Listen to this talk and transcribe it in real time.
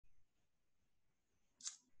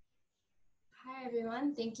Hi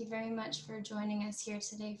everyone, thank you very much for joining us here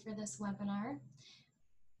today for this webinar.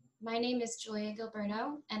 My name is Julia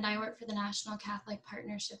Gilberto and I work for the National Catholic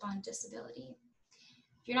Partnership on Disability.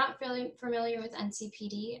 If you're not familiar with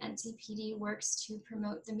NCPD, NCPD works to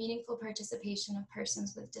promote the meaningful participation of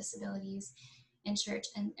persons with disabilities in church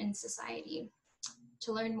and in society.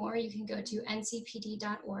 To learn more, you can go to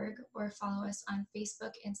ncpd.org or follow us on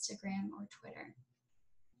Facebook, Instagram, or Twitter.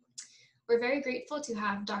 We're very grateful to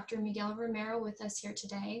have Dr. Miguel Romero with us here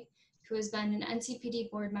today, who has been an NCPD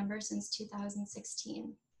board member since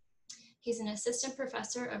 2016. He's an assistant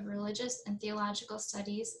professor of religious and theological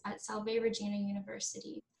studies at Salve Regina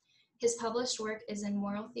University. His published work is in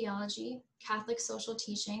moral theology, Catholic social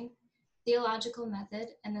teaching, theological method,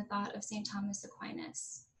 and the thought of St. Thomas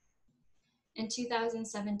Aquinas. In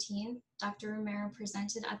 2017, Dr. Romero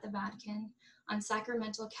presented at the Vatican on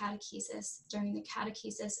sacramental catechesis during the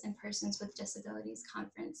Catechesis in Persons with Disabilities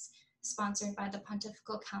Conference, sponsored by the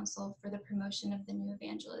Pontifical Council for the Promotion of the New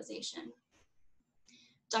Evangelization.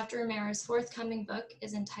 Dr. Romero's forthcoming book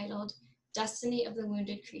is entitled Destiny of the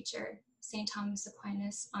Wounded Creature, St. Thomas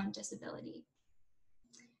Aquinas on Disability.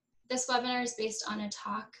 This webinar is based on a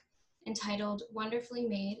talk entitled Wonderfully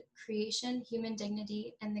Made, Creation, Human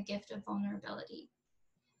Dignity, and the Gift of Vulnerability.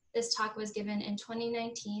 This talk was given in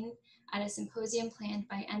 2019 at a symposium planned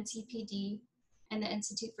by NCPD and the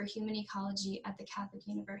Institute for Human Ecology at the Catholic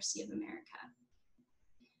University of America.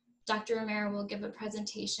 Dr. Romero will give a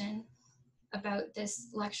presentation about this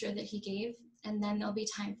lecture that he gave, and then there'll be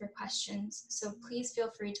time for questions. So please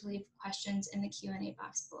feel free to leave questions in the Q&A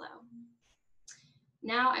box below.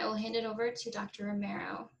 Now I will hand it over to Dr.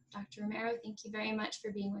 Romero. Dr. Romero, thank you very much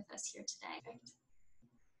for being with us here today.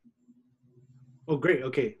 Oh, great.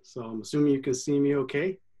 Okay, so I'm assuming you can see me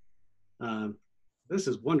okay. This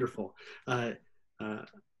is wonderful. I'm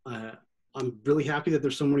really happy that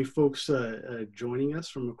there's so many folks joining us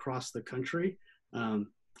from across the country. I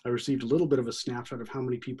received a little bit of a snapshot of how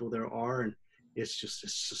many people there are, and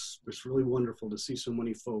it's really wonderful to see so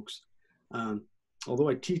many folks. Although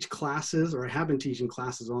I teach classes, or I have been teaching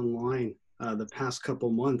classes online the past couple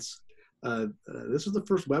months, this is the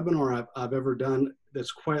first webinar I've ever done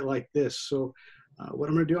that's quite like this. So what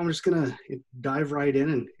I'm going to do, I'm just going to dive right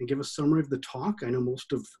in and give a summary of the talk. I know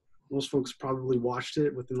most folks probably watched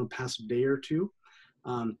it within the past day or two.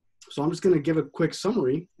 So I'm just going to give a quick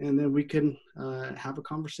summary, and then we can have a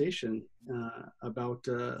conversation about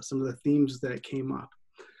some of the themes that came up.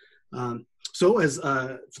 So as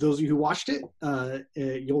for those of you who watched it,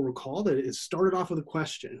 you'll recall that it started off with a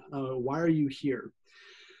question, why are you here?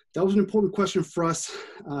 That was an important question for us,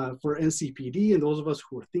 for NCPD, and those of us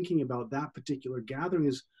who are thinking about that particular gathering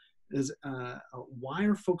is why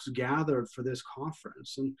are folks gathered for this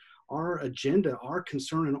conference? And our agenda, our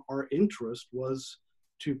concern, and our interest was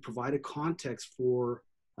to provide a context for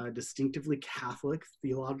distinctively Catholic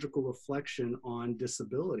theological reflection on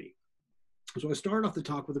disability. So I started off the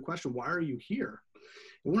talk with the question, why are you here?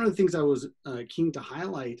 And one of the things I was keen to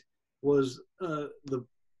highlight was the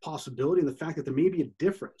possibility and the fact that there may be a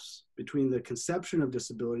difference between the conception of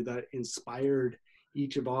disability that inspired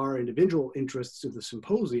each of our individual interests of the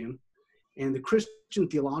symposium and the Christian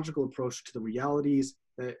theological approach to the realities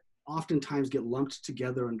that oftentimes get lumped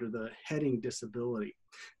together under the heading disability.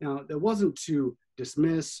 Now, that wasn't to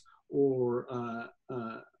dismiss or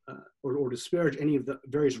disparage any of the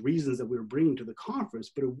various reasons that we were bringing to the conference,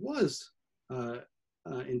 but it was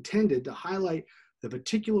intended to highlight the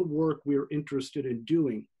particular work we are interested in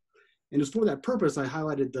doing. And it's for that purpose I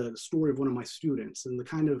highlighted the story of one of my students and the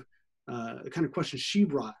kind of questions she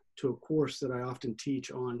brought to a course that I often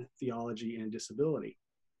teach on theology and disability.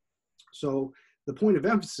 So the point of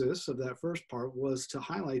emphasis of that first part was to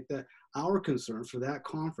highlight that our concern for that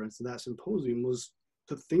conference, that symposium, was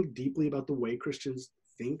to think deeply about the way Christians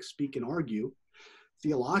think, speak, and argue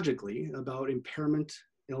theologically about impairment,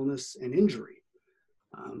 illness, and injury.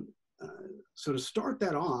 So to start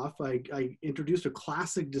that off, I introduced a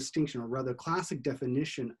classic distinction, or rather classic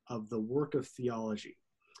definition of the work of theology: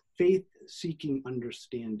 faith-seeking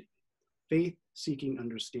understanding. Faith-seeking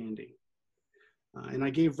understanding. And I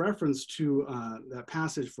gave reference to that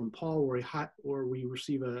passage from Paul where we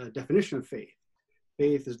receive a definition of faith.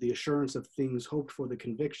 Faith is the assurance of things hoped for, the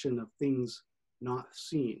conviction of things not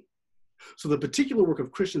seen. So the particular work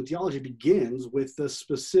of Christian theology begins with the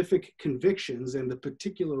specific convictions and the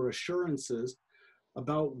particular assurances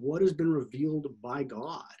about what has been revealed by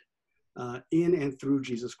God in and through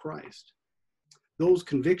Jesus Christ. Those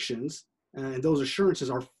convictions and those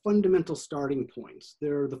assurances are fundamental starting points.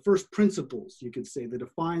 They're the first principles, you could say, that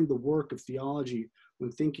define the work of theology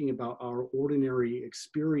when thinking about our ordinary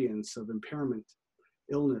experience of impairment,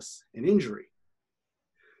 illness, and injury.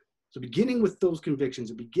 So beginning with those convictions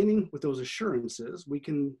and beginning with those assurances, we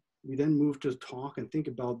then move to talk and think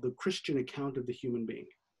about the Christian account of the human being.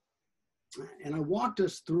 And I walked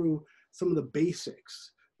us through some of the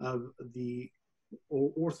basics of the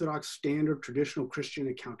orthodox, standard, traditional Christian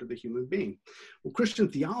account of the human being. Well, Christian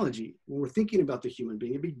theology, when we're thinking about the human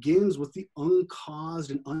being, it begins with the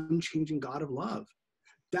uncaused and unchanging God of love.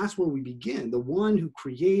 That's where we begin. The one who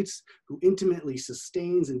creates, who intimately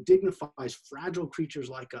sustains and dignifies fragile creatures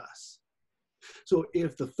like us. So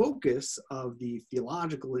if the focus of the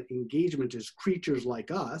theological engagement is creatures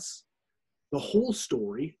like us, the whole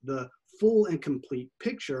story, the full and complete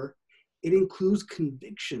picture, it includes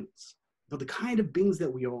convictions about the kind of beings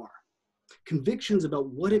that we are. Convictions about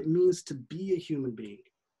what it means to be a human being.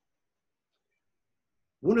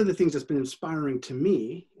 One of the things that's been inspiring to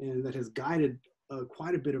me and that has guided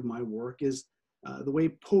quite a bit of my work is the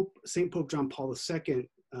way St. Pope John Paul II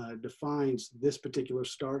defines this particular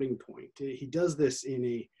starting point. He does this in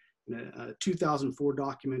a 2004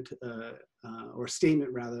 document, or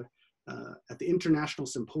statement rather, at the International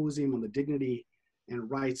Symposium on the Dignity and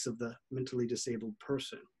Rights of the Mentally Disabled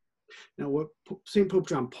Person. Now, what St. Pope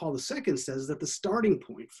John Paul II says is that the starting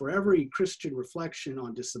point for every Christian reflection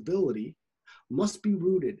on disability must be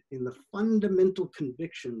rooted in the fundamental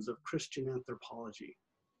convictions of Christian anthropology.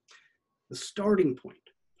 The starting point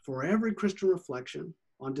for every Christian reflection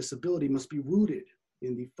on disability must be rooted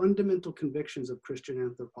in the fundamental convictions of Christian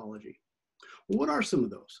anthropology. Well, what are some of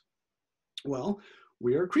those? Well,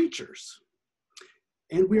 we are creatures,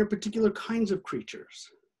 and we are particular kinds of creatures.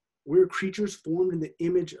 We're creatures formed in the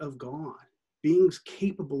image of God, beings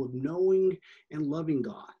capable of knowing and loving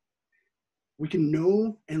God. We can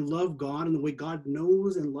know and love God in the way God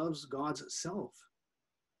knows and loves God's self.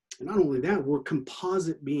 And not only that, we're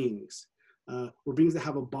composite beings. We're beings that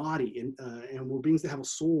have a body, and we're beings that have a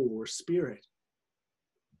soul or spirit.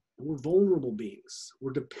 And we're vulnerable beings.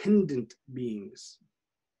 We're dependent beings.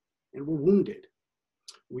 And we're wounded.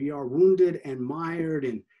 We are wounded and mired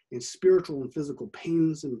in spiritual and physical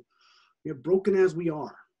pains, and we are broken as we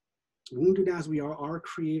are. Wounded as we are, our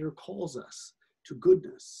Creator calls us to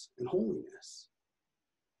goodness and holiness.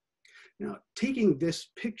 Now, taking this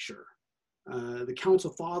picture, the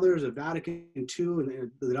Council Fathers of Vatican II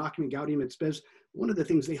and the document Gaudium et Spes, one of the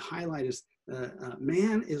things they highlight is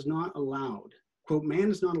man is not allowed, quote, man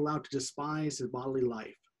is not allowed to despise his bodily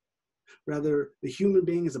life. Rather, the human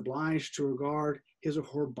being is obliged to regard his or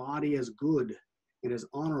her body as good and as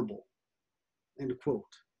honorable, end quote.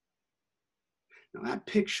 Now that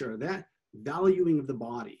picture, that valuing of the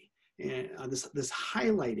body, and this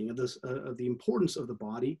highlighting of the importance of the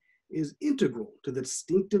body is integral to the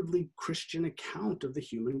distinctively Christian account of the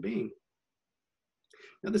human being.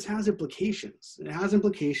 Now this has implications. It has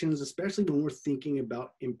implications, especially when we're thinking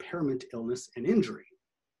about impairment, illness, and injury.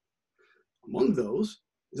 Among those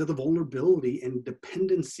is that the vulnerability and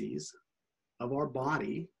dependencies of our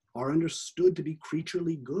body are understood to be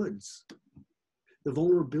creaturely goods. The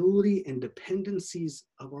vulnerability and dependencies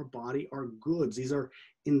of our body are goods. These are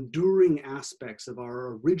enduring aspects of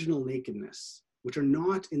our original nakedness, which are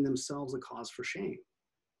not in themselves a cause for shame.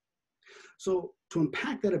 So to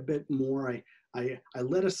unpack that a bit more, I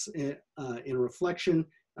led us in a reflection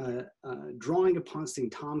drawing upon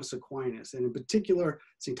St. Thomas Aquinas, and in particular,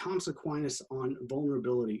 St. Thomas Aquinas on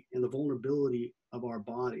vulnerability and the vulnerability of our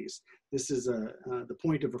bodies. This is the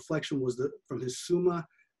point of reflection was from his Summa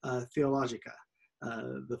Theologica.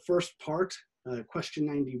 The first part, question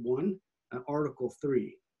 91, article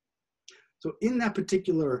 3. So in that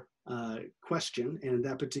particular question and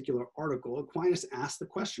that particular article, Aquinas asked the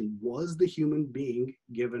question, was the human being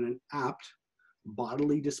given an apt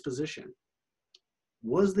bodily disposition?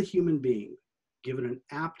 Was the human being given an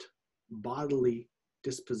apt bodily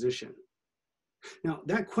disposition? Now,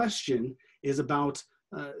 that question is about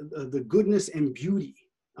the goodness and beauty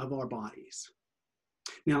of our bodies.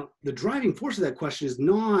 Now, the driving force of that question is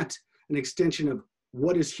not an extension of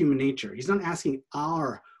what is human nature. He's not asking,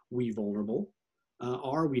 are we vulnerable?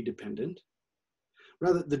 Are we dependent?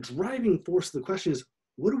 Rather, the driving force of the question is,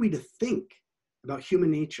 what are we to think about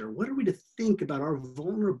human nature? What are we to think about our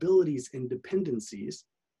vulnerabilities and dependencies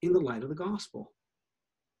in the light of the gospel?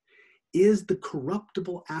 Is the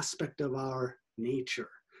corruptible aspect of our nature,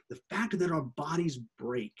 the fact that our bodies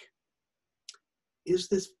break, is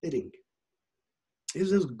this fitting?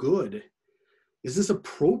 Is this good? Is this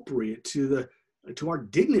appropriate to our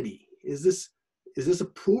dignity? Is this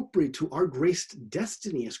appropriate to our graced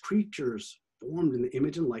destiny as creatures formed in the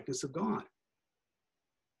image and likeness of God?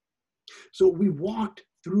 So we walked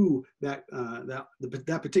through that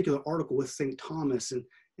particular article with St. Thomas,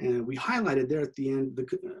 and we highlighted there at the end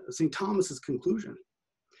St. Thomas's conclusion.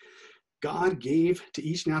 God gave to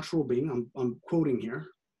each natural being, I'm quoting here,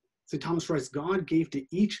 St. Thomas writes, God gave to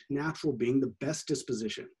each natural being the best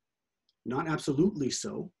disposition, not absolutely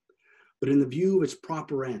so, but in the view of its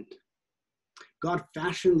proper end. God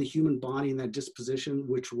fashioned the human body in that disposition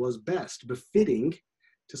which was best, befitting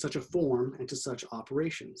to such a form and to such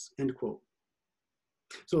operations, end quote.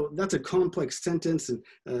 So that's a complex sentence,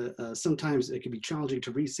 and sometimes it can be challenging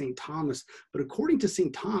to read St. Thomas, but according to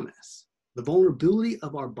St. Thomas, the vulnerability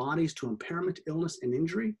of our bodies to impairment, illness, and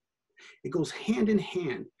injury, it goes hand in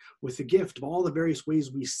hand with the gift of all the various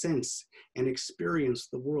ways we sense and experience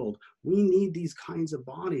the world. We need these kinds of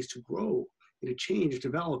bodies to grow and to change,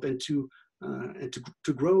 develop, and to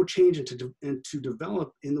grow, change, and to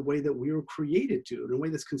develop in the way that we were created to, in a way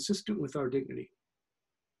that's consistent with our dignity.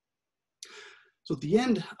 So at the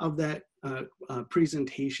end of that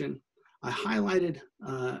presentation, I highlighted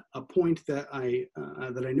a point that I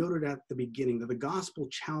noted at the beginning, that the gospel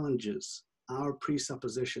challenges our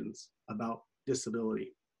presuppositions about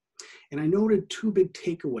disability. And I noted two big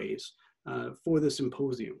takeaways for the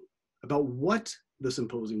symposium, about what the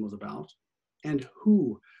symposium was about and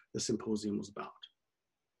who the symposium was about.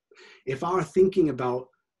 If our thinking about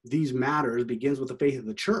these matters begins with the faith of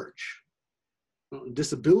the church,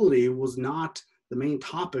 disability was not the main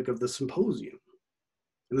topic of the symposium.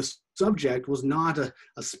 And the subject was not a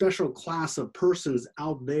special class of persons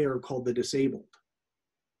out there called the disabled.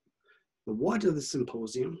 The what of the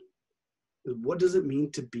symposium is, what does it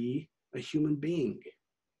mean to be a human being,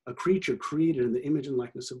 a creature created in the image and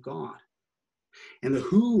likeness of God? And the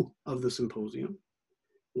who of the symposium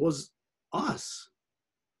was us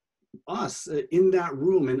in that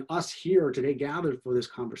room, and us here today gathered for this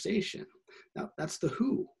conversation. Now, that's the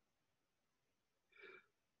who.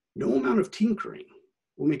 No amount of tinkering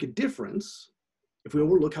will make a difference if we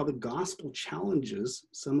overlook how the gospel challenges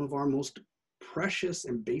some of our most precious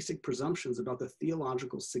and basic presumptions about the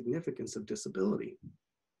theological significance of disability.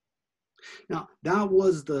 Now, that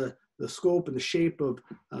was the scope and the shape of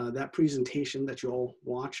that presentation that you all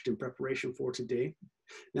watched in preparation for today.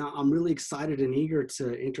 Now, I'm really excited and eager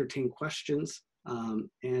to entertain questions and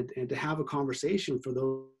to have a conversation for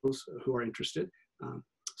those who are interested.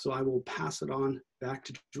 So I will pass it on back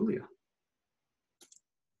to Julia.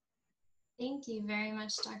 Thank you very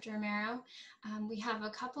much, Dr. Romero. We have a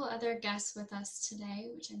couple other guests with us today,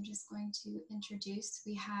 which I'm just going to introduce.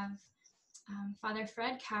 We have Father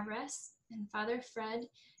Fred Cabras, and Father Fred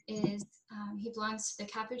is, he belongs to the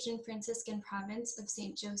Capuchin Franciscan province of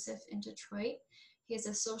St. Joseph in Detroit. He is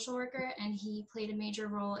a social worker, and he played a major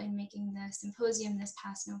role in making the symposium this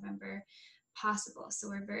past November possible. So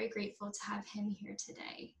we're very grateful to have him here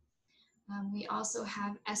today. We also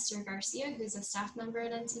have Esther Garcia, who's a staff member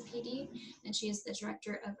at NCPD, and she is the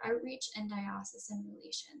Director of Outreach and Diocesan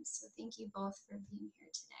Relations. So thank you both for being here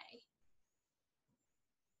today.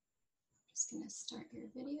 I'm just going to start your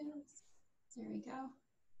videos. There we go.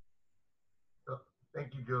 So,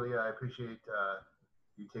 thank you, Julia. I appreciate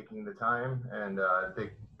you taking the time, and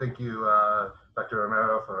thank you, Dr.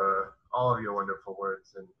 Romero, for all of your wonderful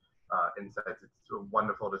words and insights. It's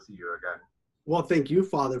wonderful to see you again. Well, thank you,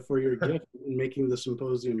 Father, for your gift in making the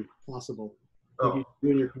symposium possible. Thank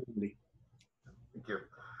you and your community. Thank you.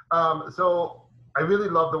 So I really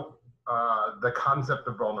love the concept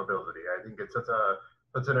of vulnerability. I think it's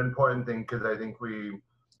such an important thing, because I think we,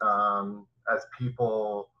 as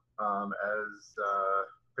people, as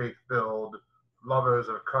faith-filled lovers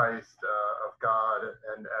of Christ, of God,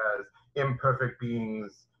 and as imperfect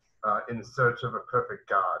beings in search of a perfect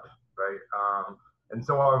God, right? And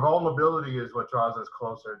so our vulnerability is what draws us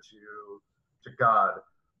closer to God.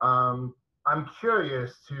 I'm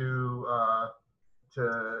curious to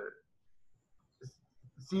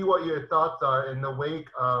see what your thoughts are in the wake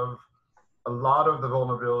of a lot of the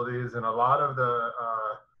vulnerabilities and a lot of the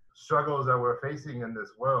struggles that we're facing in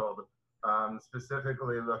this world,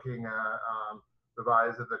 specifically looking at the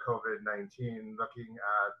rise of the COVID-19, looking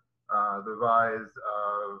at the rise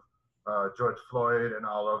of George Floyd and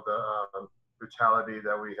all of the brutality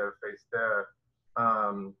that we have faced there.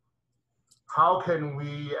 How can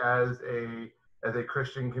we, as a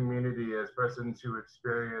Christian community, as persons who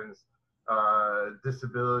experience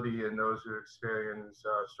disability and those who experience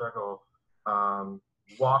struggle,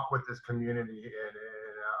 walk with this community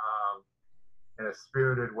in a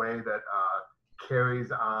spirited way that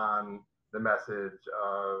carries on the message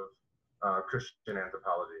of Christian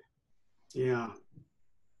anthropology? Yeah,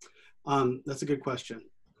 that's a good question.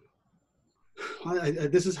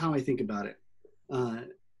 This is how I think about it.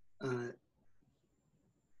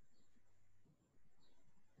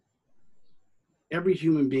 Every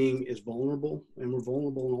human being is vulnerable, and we're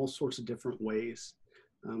vulnerable in all sorts of different ways.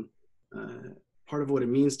 part of what it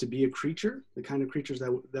means to be a creature, the kind of creatures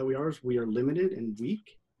that we are, is we are limited and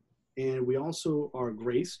weak. And we also are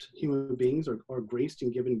graced, human beings are graced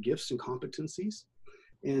and given gifts and competencies.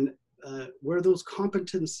 And where those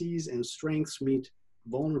competencies and strengths meet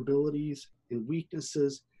vulnerabilities and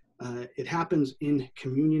weaknesses, it happens in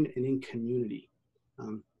communion and in community.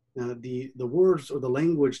 The words or the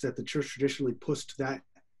language that the church traditionally puts to that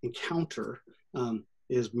encounter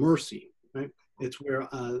is mercy, right? It's where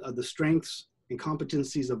the strengths and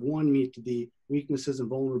competencies of one meet the weaknesses and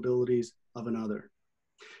vulnerabilities of another.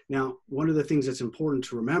 Now, one of the things that's important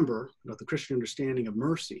to remember about the Christian understanding of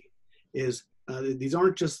mercy is these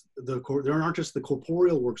aren't just there aren't just the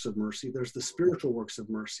corporeal works of mercy. There's the spiritual works of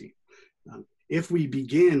mercy. If we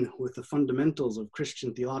begin with the fundamentals of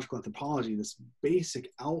Christian theological anthropology, this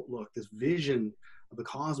basic outlook, this vision of the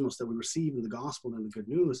cosmos that we receive in the gospel and the good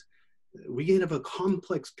news, we get a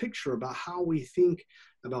complex picture about how we think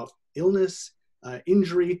about illness,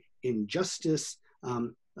 injury, injustice,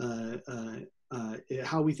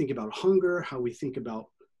 how we think about hunger, how we think about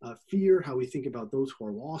fear, how we think about those who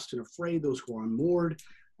are lost and afraid, those who are unmoored.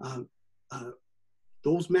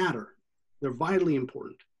 Those matter. They're vitally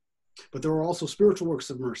important. But there are also spiritual works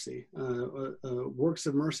of mercy, works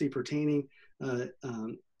of mercy pertaining to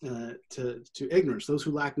ignorance, those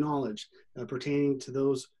who lack knowledge, pertaining to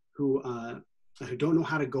those who don't know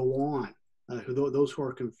how to go on, those who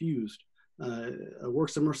are confused,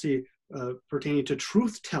 works of mercy pertaining to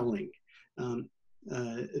truth-telling,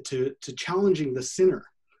 to challenging the sinner,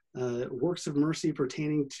 works of mercy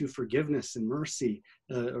pertaining to forgiveness and mercy,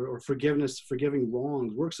 or forgiving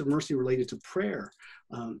wrongs, works of mercy related to prayer,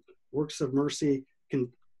 works of mercy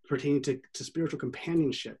pertaining to spiritual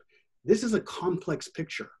companionship. This is a complex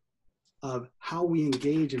picture of how we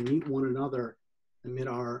engage and meet one another amid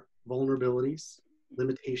our vulnerabilities,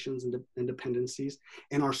 limitations, and dependencies,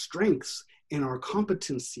 and our strengths and our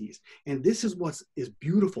competencies. And this is what is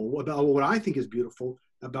beautiful about what I think is beautiful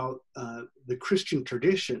about the Christian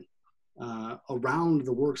tradition around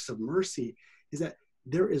the works of mercy, is that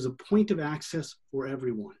there is a point of access for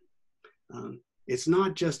everyone. It's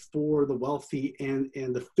not just for the wealthy and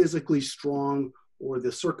the physically strong or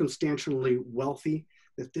the circumstantially wealthy,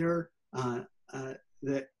 that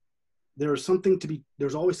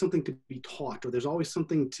there's always something to be taught, or there's always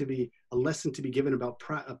something to be, a lesson to be given about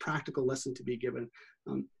a practical lesson to be given.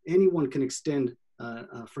 Anyone can extend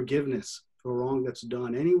forgiveness for a wrong that's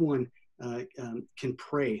done. Anyone can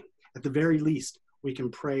pray. At the very least, we can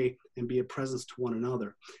pray and be a presence to one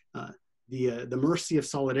another. The mercy of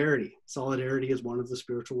solidarity. Solidarity is one of the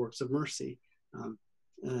spiritual works of mercy.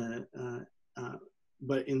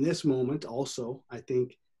 But in this moment also, I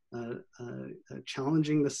think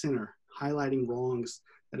challenging the sinner, highlighting wrongs,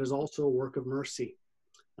 that is also a work of mercy.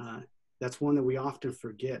 That's one that we often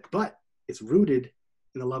forget, but it's rooted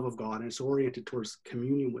in the love of God, and it's oriented towards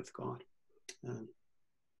communion with God.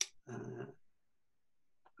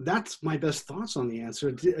 That's my best thoughts on the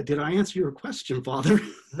answer. Did I answer your question, Father?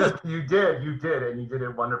 Yes, you did, and you did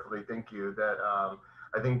it wonderfully. Thank you. That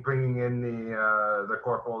I think bringing in the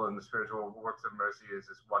corporal and the spiritual works of mercy is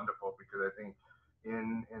wonderful, because I think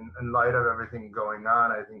in light of everything going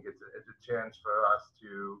on, I think it's a chance for us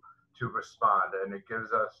to respond, and it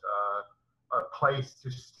gives us a place to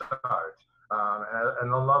start. And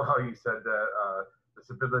I love how you said that this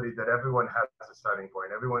ability that everyone has a starting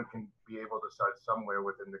point. Everyone can be able to start somewhere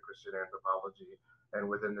within the Christian anthropology and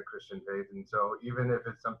within the Christian faith. And so even if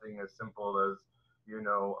it's something as simple as,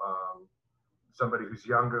 somebody who's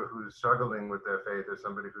younger, who's struggling with their faith, or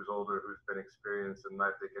somebody who's older, who's been experienced in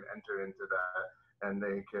life, they can enter into that, and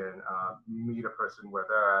they can meet a person where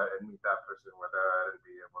they're at, and meet that person where they're at, and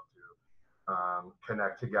be able to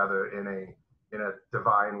connect together in a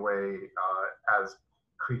divine way as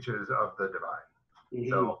creatures of the divine. Mm-hmm.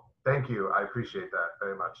 So thank you. I appreciate that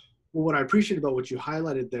very much. Well, what I appreciate about what you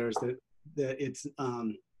highlighted there is that it's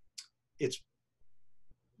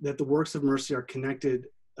that the works of mercy are connected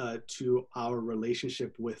to our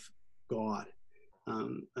relationship with God.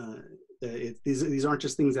 These aren't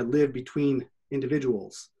just things that live between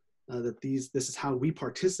individuals. This is how we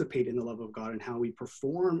participate in the love of God, and how we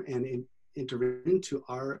perform and enter into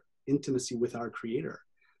our intimacy with our Creator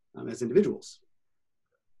as individuals.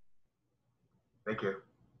 Thank you.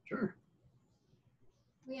 Sure.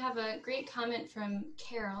 We have a great comment from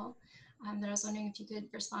Carol that I was wondering if you could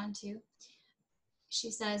respond to. She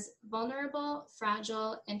says, vulnerable,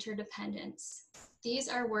 fragile, interdependence. These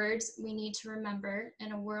are words we need to remember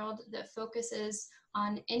in a world that focuses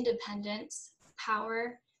on independence,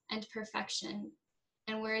 power, and perfection,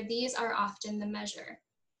 and where these are often the measure.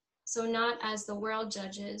 So not as the world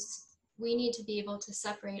judges, we need to be able to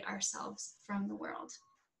separate ourselves from the world.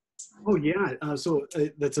 Oh yeah,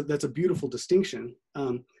 that's a beautiful distinction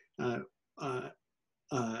about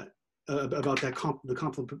that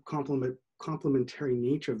complementary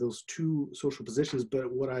nature of those two social positions.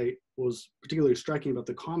 But what I was particularly striking about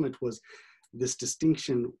the comment was this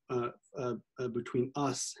distinction between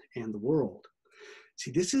us and the world.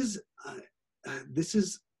 See, this is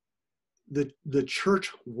the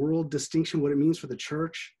church world distinction. What it means for the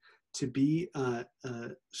church to be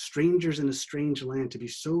strangers in a strange land, to be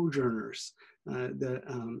sojourners that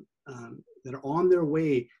are on their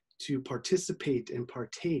way to participate and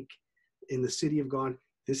partake in the city of God.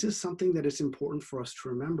 This is something that is important for us to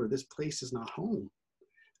remember. This place is not home.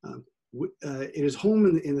 It is home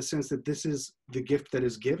in the sense that this is the gift that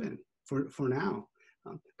is given for now.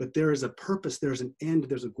 But there is a purpose, there's an end,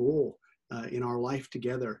 there's a goal in our life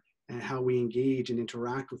together and how we engage and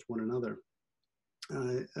interact with one another.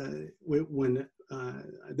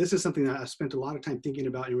 This is something that I spent a lot of time thinking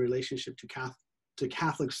about in relationship to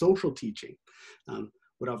Catholic social teaching.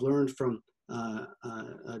 What I've learned from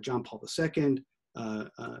John Paul II,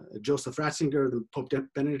 Joseph Ratzinger, the Pope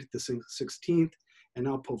Benedict XVI, and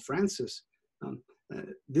now Pope Francis.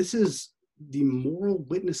 This is the moral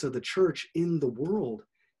witness of the church in the world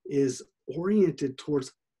is oriented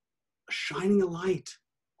towards shining a light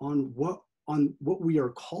on what we are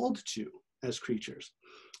called to as creatures.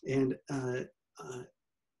 And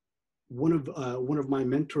one of my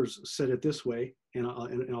mentors said it this way, and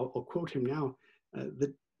I'll quote him now: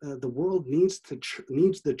 that the world needs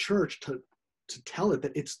the church to tell it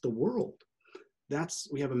that it's the world.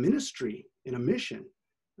 We have a ministry and a mission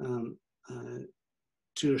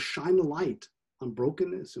to shine a light on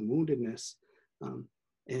brokenness and woundedness,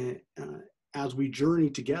 and as we journey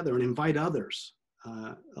together and invite others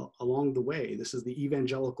along the way. This is the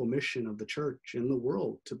evangelical mission of the church in the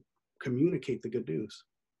world, to communicate the good news.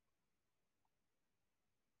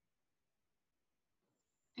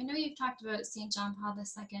 I know you've talked about St. John Paul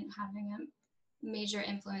II having a major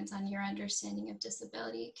influence on your understanding of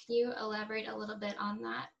disability. Can you elaborate a little bit on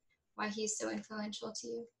that, why he's so influential to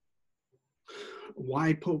you?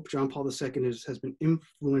 Why Pope John Paul II has been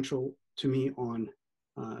influential to me on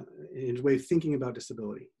in his way of thinking about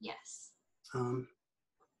disability. Yes.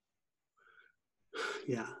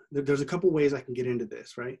 Yeah, there's a couple ways I can get into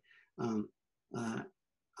this, right?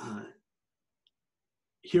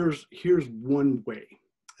 Here's one way.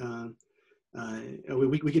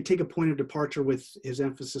 We could take a point of departure with his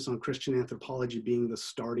emphasis on Christian anthropology being the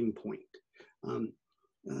starting point.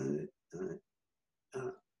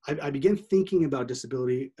 I began thinking about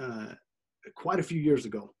disability quite a few years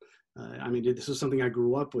ago. This is something I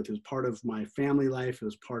grew up with. It was part of my family life. It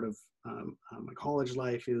was part of my college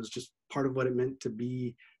life. It was just part of what it meant to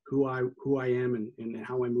be who I am and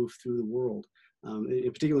how I move through the world,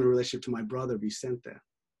 in particular in relationship to my brother, Vicente.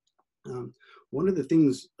 One of the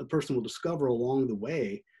things a person will discover along the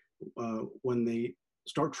way when they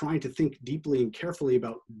start trying to think deeply and carefully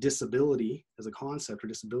about disability as a concept or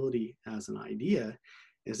disability as an idea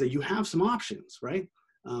is that you have some options, right?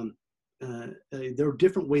 There are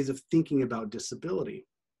different ways of thinking about disability.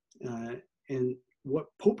 And what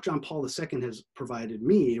Pope John Paul II has provided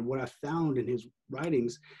me, and what I found in his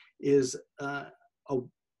writings, is a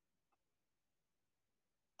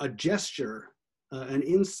gesture, an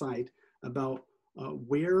insight about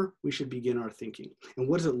where we should begin our thinking. And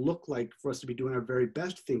what does it look like for us to be doing our very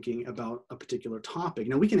best thinking about a particular topic?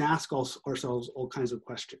 Now, we can ask ourselves all kinds of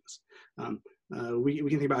questions. We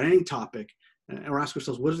can think about any topic or ask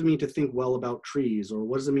ourselves, what does it mean to think well about trees? Or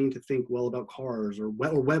what does it mean to think well about cars or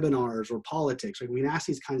webinars or politics? Like, we can ask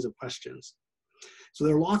these kinds of questions. So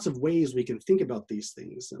there are lots of ways we can think about these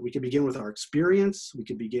things. We can begin with our experience. We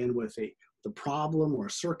can begin with the problem or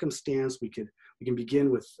a circumstance. We can begin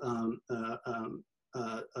with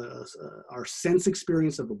our sense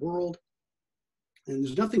experience of the world. And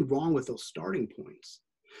there's nothing wrong with those starting points.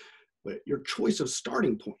 But your choice of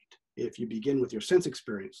starting point, if you begin with your sense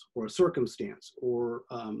experience or a circumstance or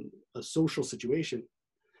a social situation,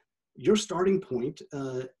 your starting point,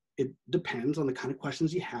 it depends on the kind of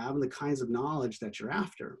questions you have and the kinds of knowledge that you're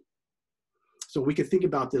after. So we could think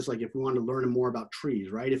about this like if we wanted to learn more about trees,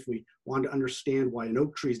 right? If we wanted to understand why an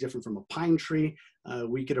oak tree is different from a pine tree,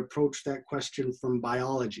 we could approach that question from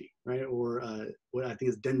biology, right? Or what I think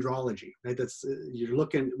is dendrology, right? That's you're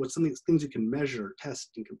looking at what's things you can measure,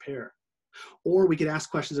 test, and compare. Or we could ask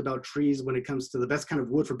questions about trees when it comes to the best kind of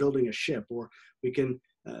wood for building a ship. Or we can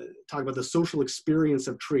talk about the social experience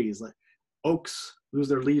of trees, like oaks lose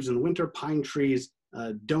their leaves in the winter, pine trees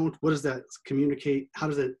don't. What does that communicate? How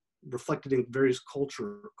does it reflect it in various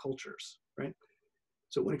cultures, right?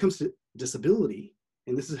 So when it comes to disability,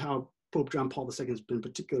 and this is how Pope John Paul II has been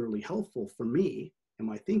particularly helpful for me in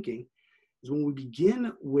my thinking, is when we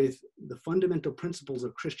begin with the fundamental principles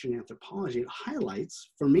of Christian anthropology, it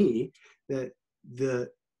highlights for me that the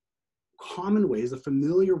common ways, the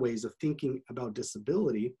familiar ways of thinking about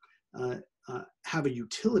disability have a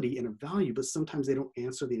utility and a value, but sometimes they don't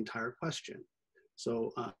answer the entire question.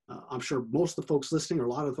 So I'm sure most of the folks listening, or a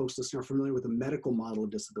lot of the folks listening, are familiar with the medical model of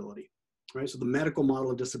disability, right? So the medical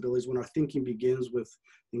model of disability is when our thinking begins with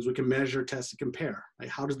things we can measure, test, and compare. Right?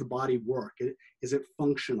 How does the body work? Is it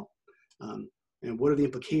functional? And what are the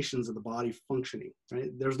implications of the body functioning,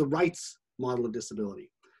 right? There's the rights model of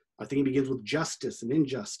disability. Our thinking begins with justice and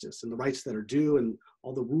injustice and the rights that are due and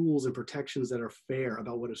all the rules and protections that are fair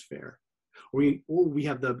about what is fair. Or we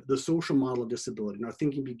have the social model of disability, and our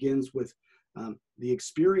thinking begins with the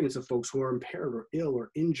experience of folks who are impaired or ill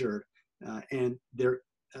or injured and their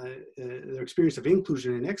experience of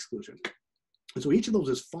inclusion and exclusion. And so each of those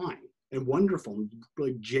is fine and wonderful, and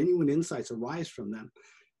really genuine insights arise from them.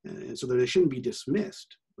 And so they shouldn't be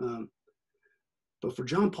dismissed. But for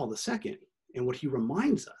John Paul II, and what he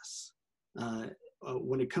reminds us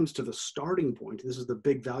when it comes to the starting point, this is the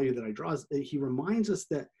big value that I draw, is that he reminds us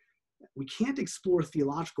that we can't explore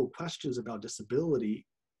theological questions about disability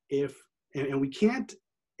and we can't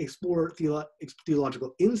explore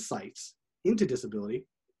theological insights into disability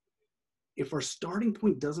if our starting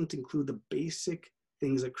point doesn't include the basic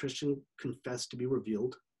things that Christians confess to be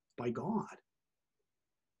revealed by God.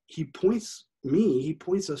 He points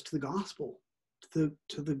us to the gospel, to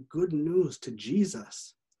the good news, to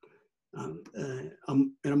Jesus. And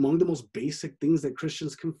among the most basic things that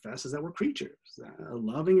Christians confess is that we're creatures, a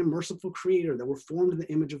loving and merciful creator, that we're formed in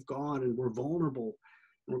the image of God, and we're vulnerable,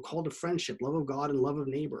 and we're called to friendship, love of God, and love of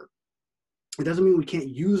neighbor. It doesn't mean we can't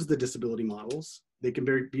use the disability models. They can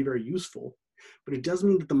be very useful, but it does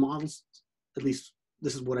mean that the models, at least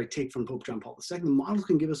this is what I take from Pope John Paul II, the models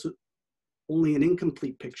can give us only an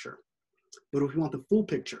incomplete picture. But if we want the full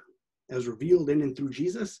picture, as revealed in and through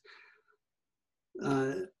Jesus,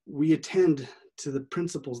 we attend to the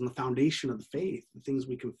principles and the foundation of the faith, the things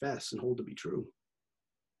we confess and hold to be true.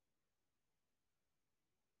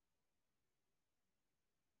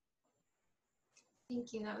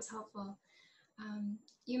 Thank you, that was helpful.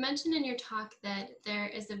 You mentioned in your talk that there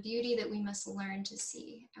is a beauty that we must learn to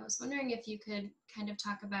see. I was wondering if you could kind of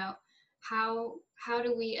talk about how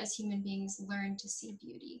do we as human beings learn to see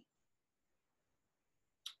beauty?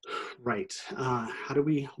 Right. How do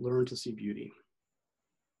we learn to see beauty?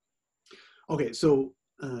 Okay, so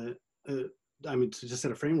I mean, to just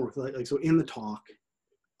set a framework, so in the talk,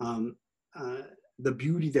 the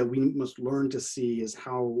beauty that we must learn to see is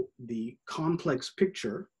how the complex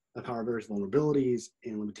picture of how our various vulnerabilities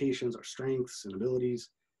and limitations, our strengths and abilities,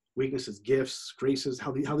 weaknesses, gifts, graces,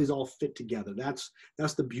 how these all fit together. That's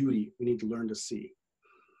the beauty we need to learn to see.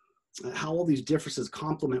 How all these differences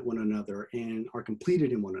complement one another and are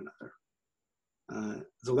completed in one another.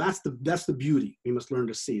 So that's the beauty we must learn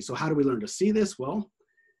to see. So how do we learn to see this? Well,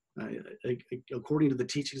 according to the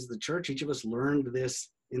teachings of the church, each of us learned this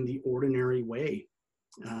in the ordinary way.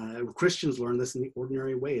 Christians learn this in the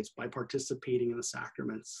ordinary way. It's by participating in the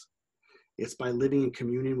sacraments. It's by living in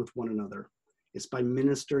communion with one another. It's by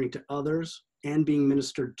ministering to others and being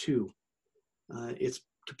ministered to. It's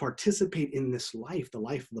to participate in this life, the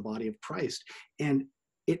life of the body of Christ. And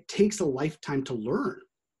it takes a lifetime to learn.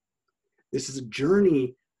 This is a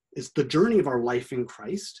journey. It's the journey of our life in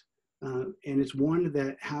Christ. And it's one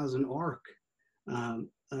that has an arc.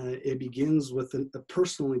 It begins with a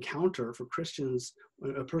personal encounter for Christians,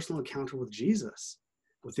 a personal encounter with Jesus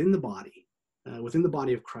within the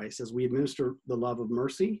body of Christ, as we administer the love of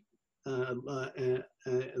mercy, the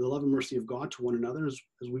love and mercy of God to one another as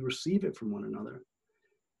we receive it from one another.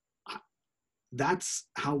 That's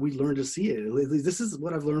how we learn to see it. This is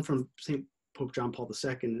what I've learned from St. Pope John Paul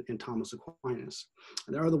II and Thomas Aquinas.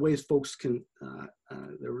 And there are the ways folks can,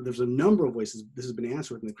 there's a number of ways this has been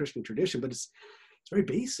answered in the Christian tradition, but it's very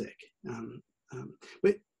basic.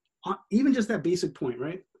 But even just that basic point,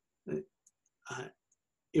 right?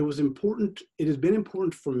 It was important, it has been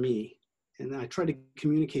important for me, and I try to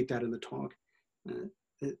communicate that in the talk.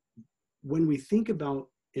 When we think about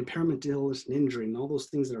impairment, illness, and injury, and all those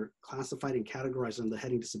things that are classified and categorized under the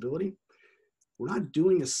heading disability, we're not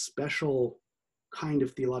doing a special kind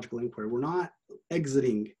of theological inquiry. We're not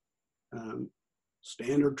exiting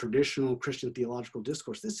standard traditional Christian theological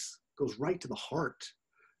discourse. This goes right to the heart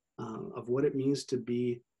of what it means to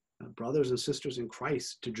be brothers and sisters in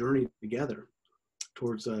Christ, to journey together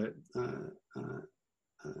towards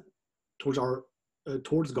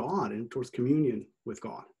towards God and towards communion with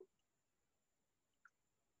God.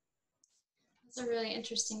 That's a really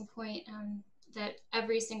interesting point, that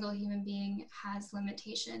every single human being has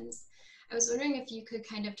limitations. I was wondering if you could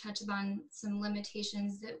kind of touch upon some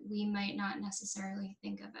limitations that we might not necessarily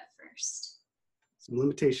think of at first. Some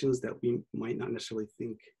limitations that we might not necessarily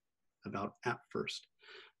think about at first.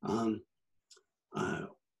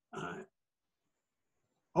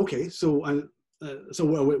 Okay, so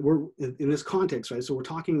we're in this context, right? So we're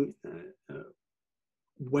talking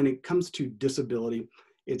when it comes to disability,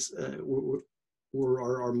 it's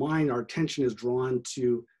our mind, our attention is drawn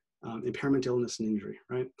to impairment, illness, and injury,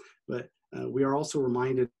 right? But we are also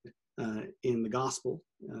reminded in the gospel,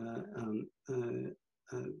 the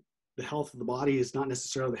health of the body is not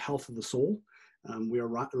necessarily the health of the soul. We are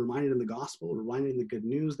reminded in the gospel, reminded in the good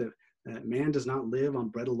news that man does not live on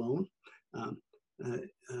bread alone. The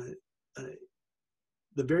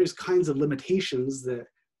various kinds of limitations that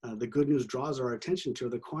the good news draws our attention to are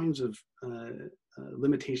the kinds of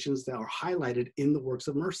limitations that are highlighted in the works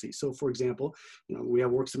of mercy. So, for example, we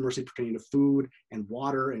have works of mercy pertaining to food and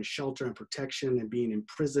water and shelter and protection and being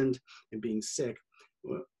imprisoned and being sick.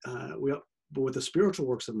 But with the spiritual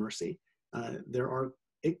works of mercy, there are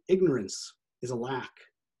ignorance is a lack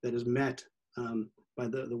that is met by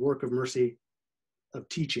the work of mercy of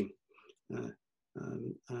teaching.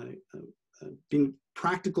 Being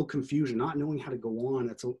practical confusion, not knowing how to go on.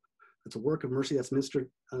 That's a work of mercy that's ministered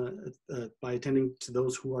by attending to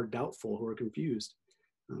those who are doubtful, who are confused.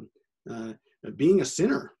 Being a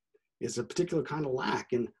sinner is a particular kind of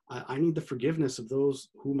lack, and I need the forgiveness of those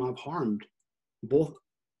whom I've harmed, both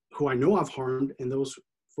who I know I've harmed and those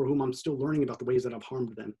for whom I'm still learning about the ways that I've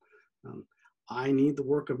harmed them. I need the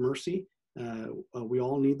work of mercy. We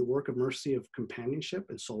all need the work of mercy of companionship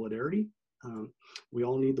and solidarity. We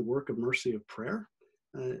all need the work of mercy of prayer.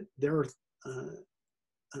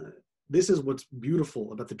 This is what's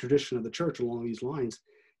beautiful about the tradition of the church along these lines,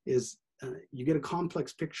 is you get a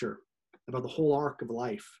complex picture about the whole arc of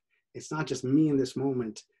life. It's not just me in this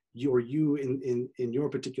moment, you or you in your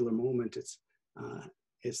particular moment. It's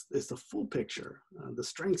the full picture, the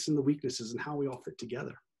strengths and the weaknesses and how we all fit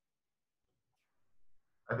together.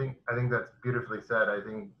 I think that's beautifully said. I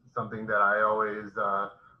think something that I always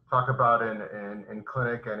talk about in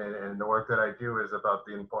clinic and in the work that I do is about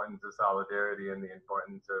the importance of solidarity and the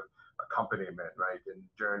importance of accompaniment, right, and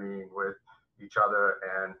journeying with each other.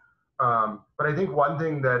 And but I think one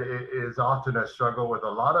thing that is often a struggle with a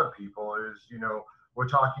lot of people is, we're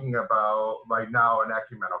talking about right now an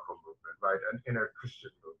ecumenical movement, right, an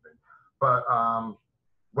inter-Christian movement. But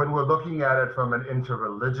when we're looking at it from an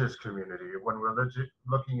interreligious community, when we're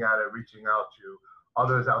looking at it reaching out to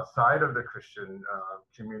others outside of the Christian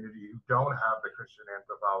community who don't have the Christian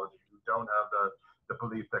anthropology, who don't have the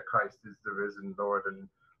belief that Christ is the risen Lord and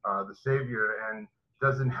the Savior, and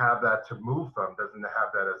doesn't have that to move from, doesn't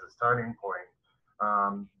have that as a starting point,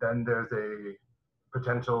 then there's a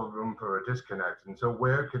potential room for a disconnect. And so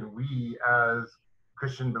where can we as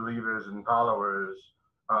Christian believers and followers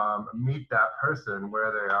meet that person where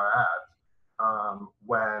they are at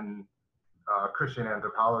when Christian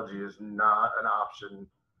anthropology is not an option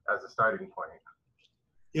as a starting point?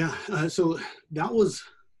 Yeah, so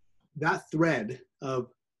that thread of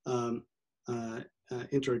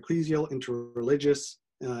inter-ecclesial, inter-religious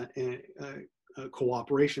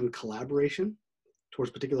cooperation, collaboration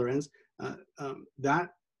towards particular ends,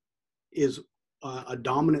 that is a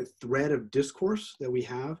dominant thread of discourse that we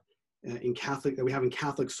have in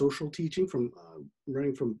Catholic social teaching, from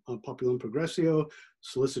running from Populum Progressio,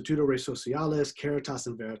 Solicitudo Re Sociales, Caritas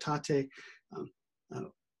and Veritate.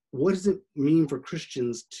 What does it mean for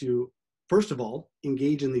Christians to, first of all,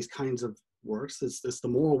 engage in these kinds of works? It's the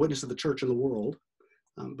moral witness of the church in the world.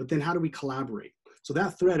 But then how do we collaborate? So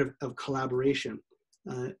that thread of collaboration,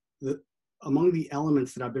 among the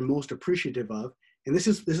elements that I've been most appreciative of, and this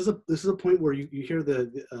is a point where you hear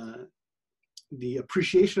the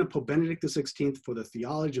appreciation of Pope Benedict XVI for the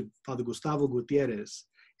theology of Father Gustavo Gutierrez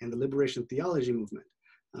and the liberation theology movement.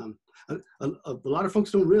 A lot of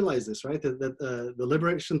folks don't realize this, right? That the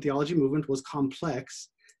liberation theology movement was complex,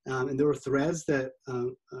 and there were threads that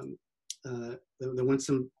went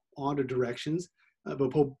some odd directions.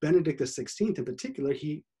 But Pope Benedict XVI in particular,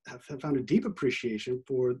 he found a deep appreciation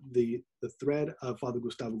for the thread of Father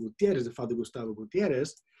Gustavo Gutierrez. And Father Gustavo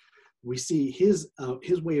Gutierrez, we see his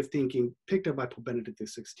way of thinking picked up by Pope Benedict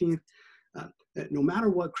XVI. No matter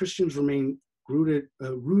what, Christians remain rooted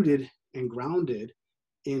and grounded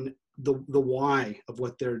in the why of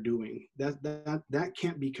what they're doing. That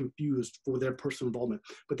can't be confused for their personal involvement.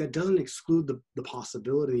 But that doesn't exclude the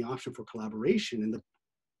possibility and the option for collaboration and the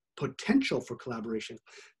potential for collaboration.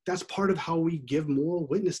 That's part of how we give moral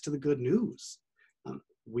witness to the good news.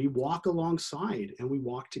 we walk alongside and we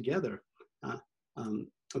walk together.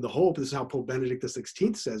 The hope, this is how Pope Benedict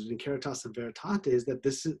XVI says in Caritas in Veritate, is that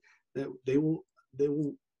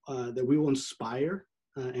we will inspire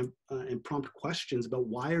and prompt questions about,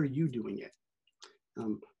 why are you doing it?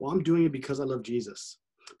 Well, I'm doing it because I love Jesus,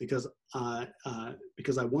 because I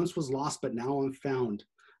once was lost, but now I'm found.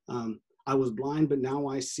 I was blind, but now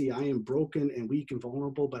I see. I am broken and weak and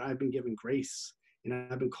vulnerable, but I've been given grace and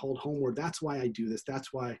I've been called homeward. That's why I do this.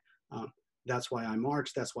 That's why I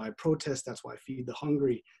march. That's why I protest. That's why I feed the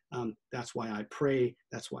hungry. That's why I pray.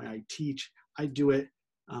 That's why I teach. I do it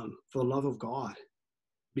for the love of God,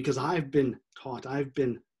 because I've been taught, I've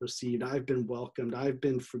been received, I've been welcomed, I've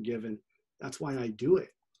been forgiven. That's why I do it.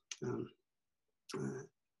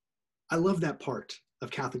 I love that part of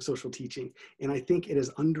Catholic social teaching, and I think it is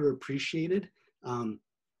underappreciated. I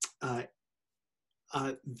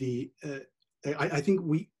think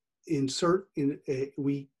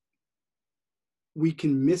we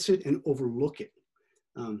can miss it and overlook it.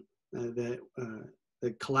 That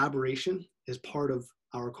collaboration is part of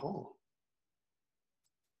our call.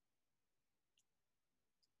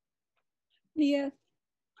 Yes.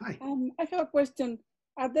 Hi. I have a question.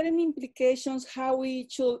 Are there any implications how we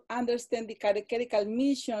should understand the catechetical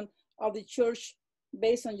mission of the church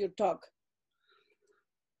based on your talk?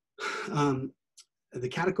 The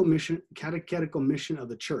catechetical mission of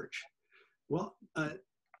the church. Well,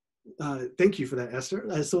 thank you for that, Esther.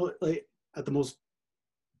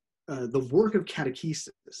 The work of catechesis,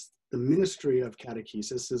 the ministry of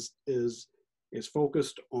catechesis is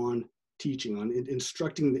focused on teaching, on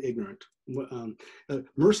instructing the ignorant.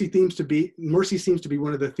 Mercy seems to be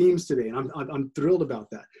one of the themes today, and I'm thrilled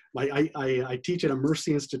about that. I teach at a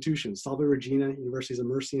Mercy institution. Salve Regina University is a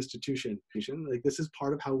Mercy institution. Like, this is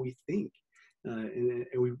part of how we think, and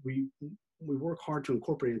we work hard to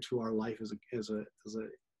incorporate into our life as a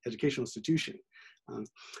educational institution. But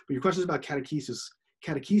your question is about catechesis.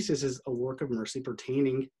 Catechesis is a work of mercy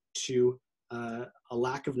pertaining to a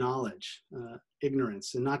lack of knowledge,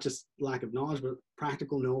 ignorance, and not just lack of knowledge, but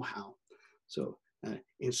practical know-how. So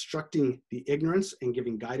instructing the ignorance and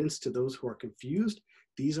giving guidance to those who are confused,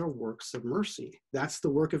 these are works of mercy. That's the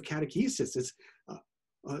work of catechesis. Is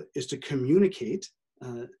to communicate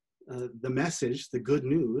the message, the good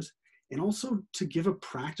news, and also to give a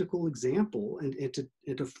practical example and to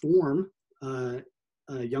form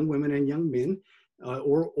young women and young men,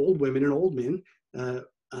 or old women and old men,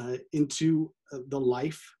 into the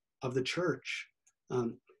life of the church.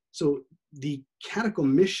 So the catechetical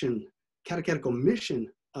mission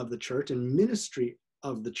of the church and ministry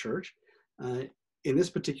of the church in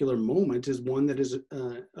this particular moment is one that is,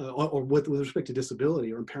 or with respect to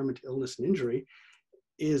disability or impairment, illness, and injury,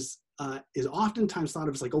 is oftentimes thought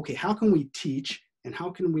of as like, okay, how can we teach and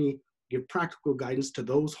how can we give practical guidance to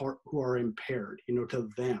those who are impaired, to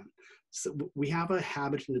them? So we have a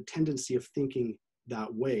habit and a tendency of thinking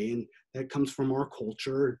that way, and that comes from our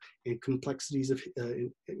culture and complexities of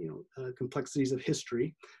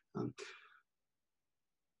history.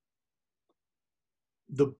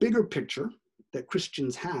 The bigger picture that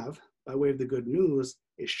Christians have by way of the good news,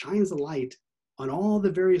 it shines a light on all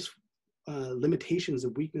the various limitations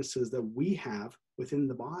and weaknesses that we have within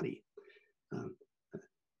the body.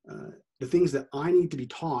 The things that I need to be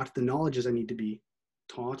taught, the knowledges I need to be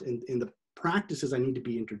taught, and the practices I need to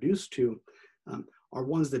be introduced to are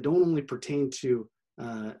ones that don't only pertain to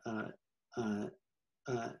the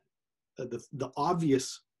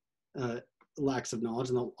obvious lacks of knowledge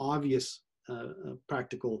and the obvious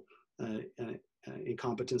practical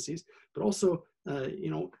incompetencies, but also,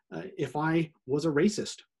 if I was a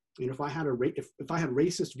racist, if I had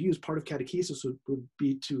racist views, part of catechesis would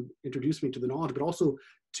be to introduce me to the knowledge, but also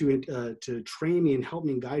to train me and help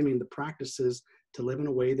me and guide me in the practices to live in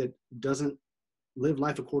a way that doesn't live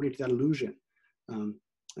life according to that illusion,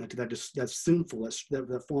 to that sinful,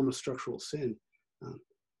 that form of structural sin.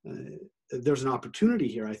 There's an opportunity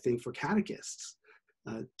here, I think, for catechists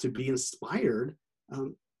to be inspired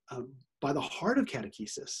by the heart of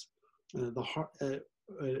catechesis,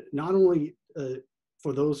 not only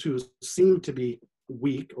for those who seem to be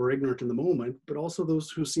weak or ignorant in the moment, but also those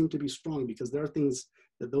who seem to be strong, because there are things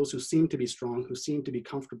that those who seem to be strong, who seem to be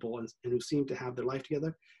comfortable, and who seem to have their life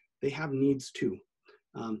together, they have needs too.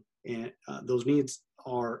 And those needs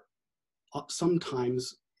are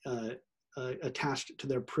sometimes attached to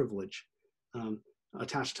their privilege,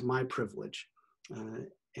 attached to my privilege.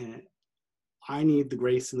 And I need the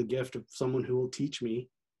grace and the gift of someone who will teach me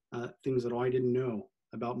things that I didn't know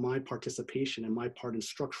about my participation and my part in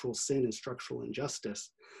structural sin and structural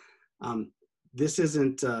injustice. this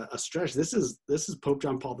isn't a stretch. This is Pope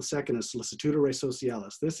John Paul II, a Solicitudo Rei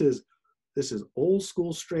Socialis. This is old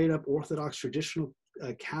school, straight up Orthodox, traditional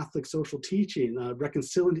Catholic social teaching,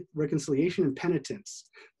 reconciliation and penitence,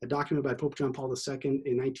 a document by Pope John Paul II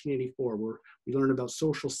in 1984, where we learn about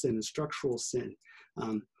social sin and structural sin.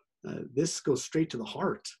 This goes straight to the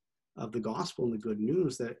heart of the gospel and the good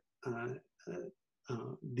news that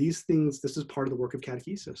these things, this is part of the work of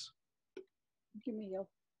catechesis. Thank you, Miguel.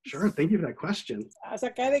 Sure, thank you for that question. As a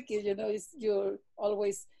catechist, you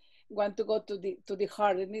always want to go to the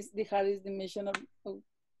heart, and the heart is the mission of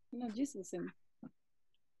Jesus and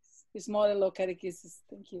his model of catechesis.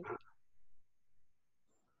 Thank you.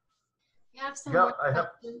 We have some Yeah, more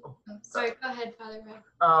questions. Oh, sorry, go ahead, Father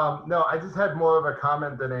Rob. No, I just had more of a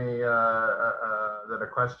comment than a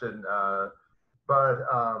question.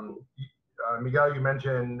 Miguel, you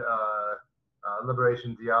mentioned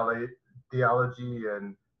liberation theology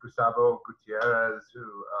and Gustavo Gutierrez,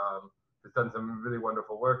 who has done some really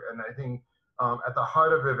wonderful work. And I think at the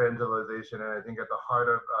heart of evangelization, and I think at the heart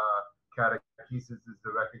of catechesis is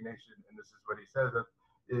the recognition, and this is what he says,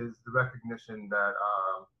 is the recognition that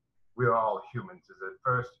we are all humans. Is at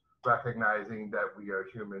first recognizing that we are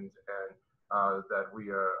humans and that we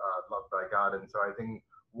are loved by God. And so I think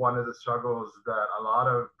one of the struggles that a lot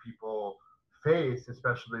of people face,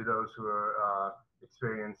 especially those who are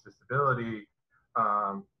experience disability,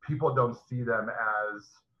 people don't see them as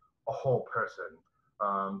a whole person.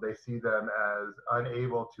 They see them as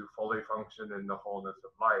unable to fully function in the wholeness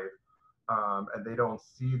of life, and they don't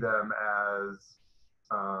see them as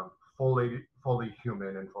fully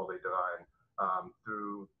human and fully divine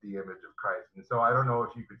through the image of Christ. And so I don't know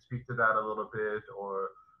if you could speak to that a little bit,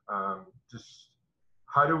 or just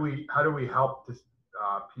how do we help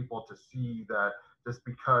people to see that just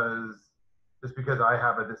because I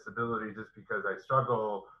have a disability, just because I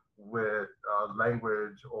struggle with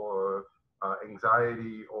language or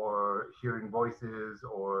anxiety or hearing voices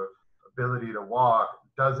or ability to walk,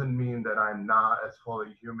 doesn't mean that I'm not as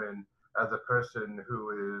fully human as a person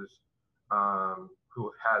who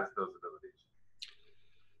has those abilities.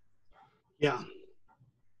 Yeah.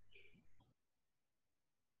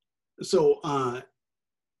 So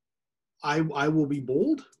I will be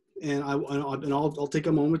bold, and I'll take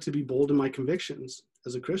a moment to be bold in my convictions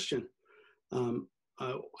as a Christian.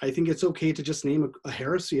 I think it's okay to just name a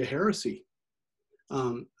heresy a heresy.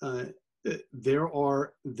 There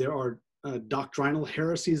are doctrinal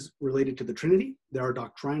heresies related to the Trinity. There are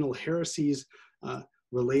doctrinal heresies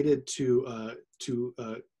related to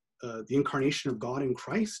the incarnation of God in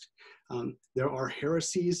Christ. There are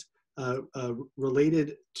heresies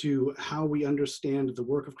related to how we understand the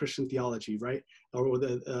work of Christian theology, right?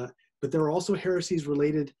 But there are also heresies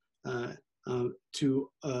related to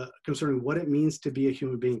concerning what it means to be a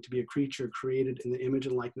human being, to be a creature created in the image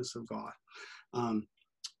and likeness of God.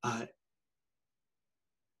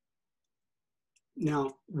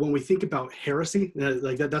 Now, when we think about heresy,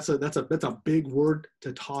 like that's a big word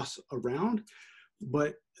to toss around,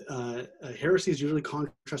 but heresy is usually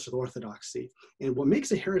contrasted with orthodoxy. And what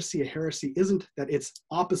makes a heresy isn't that it's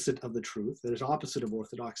opposite of the truth, that it's opposite of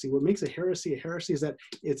orthodoxy. What makes a heresy is that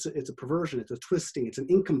it's a perversion, it's a twisting, it's an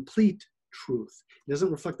incomplete truth. It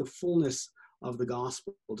doesn't reflect the fullness of the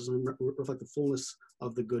gospel. It doesn't reflect the fullness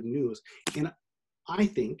of the good news. And I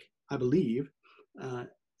believe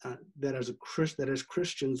that as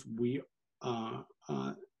Christians, we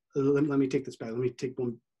let me take this back. Let me take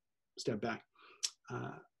one step back.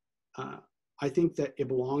 I think that it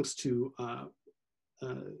belongs to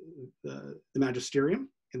the magisterium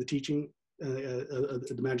and the teaching of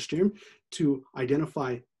the magisterium to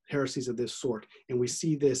identify heresies of this sort. And we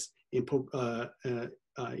see this in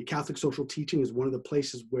Catholic social teaching is one of the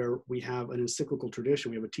places where we have an encyclical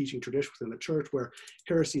tradition. We have a teaching tradition within the church where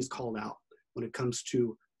heresy is called out when it comes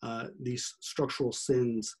to these structural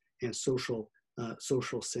sins and social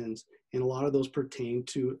sins. And a lot of those pertain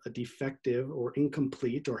to a defective or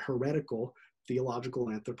incomplete or heretical theological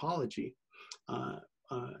anthropology.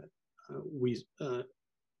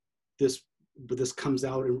 This comes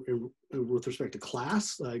out with respect to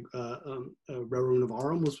class. Like Rerum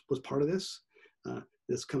Novarum was part of this.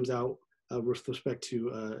 This comes out with respect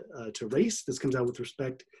to race. This comes out with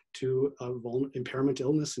respect to impairment,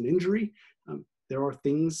 illness, and injury. There are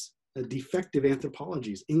things, defective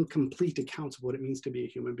anthropologies, incomplete accounts of what it means to be a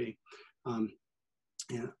human being.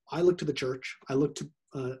 And I look to the church. I look to,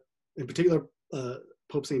 in particular,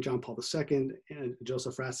 Pope St. John Paul II and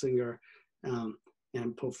Joseph Ratzinger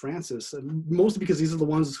and Pope Francis, mostly because these are the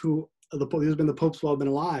ones these have been the popes while I've been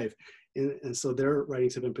alive. And so their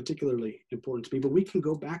writings have been particularly important to me. But we can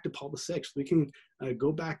go back to Paul VI. We can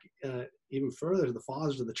go back even further to the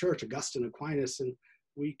fathers of the church, Augustine, Aquinas, and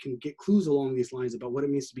we can get clues along these lines about what it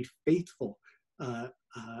means to be faithful,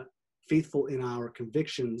 faithful in our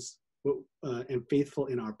convictions, and faithful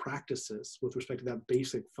in our practices with respect to that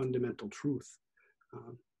basic fundamental truth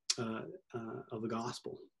of the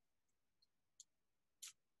gospel.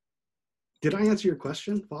 Did I answer your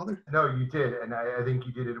question, Father? No, you did, and I think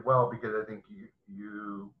you did it well, because I think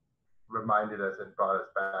you reminded us and brought us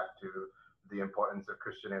back to the importance of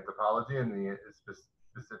Christian anthropology, and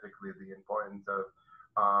specifically the importance of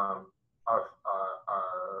our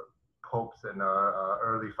popes and our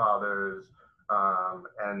early fathers,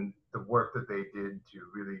 and the work that they did to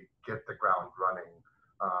really get the ground running,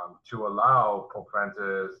 to allow Pope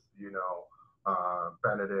Francis,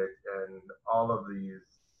 Benedict, and all of these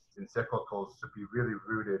encyclicals to be really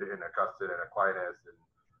rooted in Augustine and Aquinas and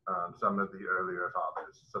some of the earlier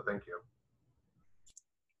fathers. So thank you.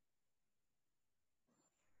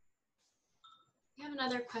 We have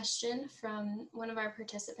another question from one of our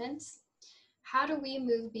participants. How do we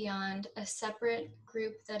move beyond a separate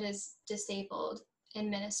group that is disabled in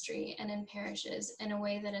ministry and in parishes in a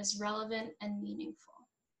way that is relevant and meaningful?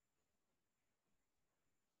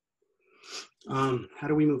 How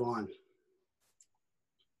do we move on?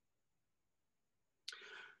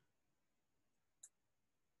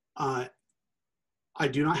 I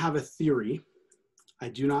do not have a theory. I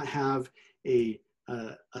do not have a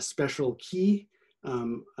special key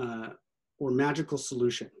or magical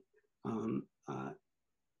solution.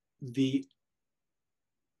 The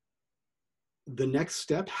next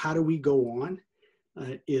step, how do we go on,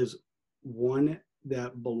 is one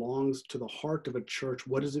that belongs to the heart of a church.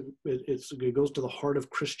 What is it? It goes to the heart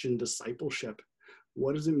of Christian discipleship.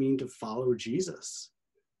 What does it mean to follow Jesus?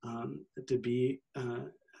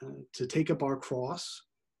 To take up our cross,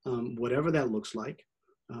 whatever that looks like,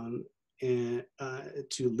 and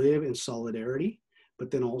to live in solidarity, but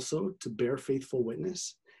then also to bear faithful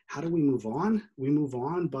witness. How do we move on? We move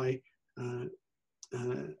on by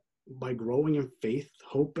growing in faith,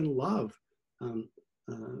 hope, and love,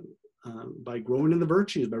 by growing in the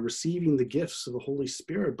virtues, by receiving the gifts of the Holy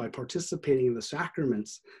Spirit, by participating in the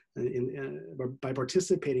sacraments, by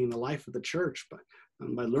participating in the life of the church,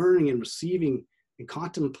 by learning and receiving and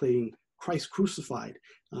contemplating Christ crucified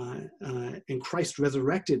and Christ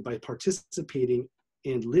resurrected, by participating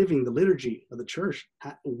and living the liturgy of the church.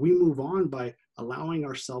 We move on by allowing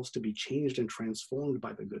ourselves to be changed and transformed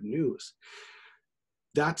by the good news.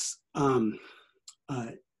 That's what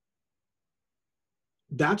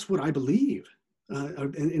I believe,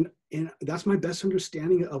 and that's my best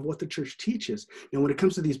understanding of what the church teaches. Now, when it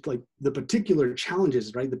comes to these, like the particular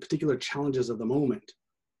challenges, right, the particular challenges of the moment,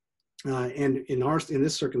 and in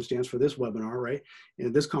this circumstance for this webinar, right,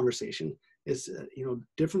 in this conversation, is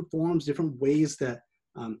different forms, different ways that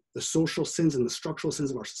the social sins and the structural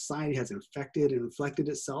sins of our society has infected and reflected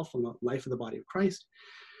itself on the life of the body of Christ.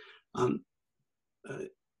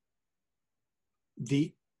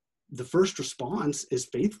 The first response is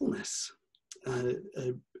faithfulness.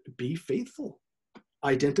 Be faithful.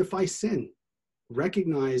 Identify sin.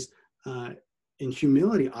 Recognize in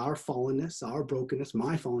humility our fallenness, our brokenness,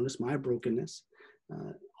 my fallenness, my brokenness,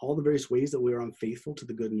 all the various ways that we are unfaithful to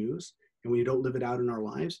the good news, and we don't live it out in our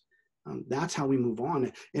lives. That's how we move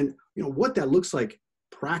on. And what that looks like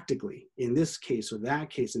practically in this case or that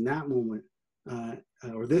case, in that moment,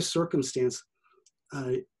 or this circumstance,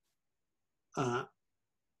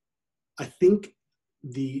 I think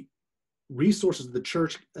the resources of the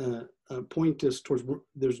church point us towards,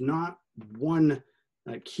 there's not one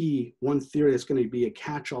key, one theory that's going to be a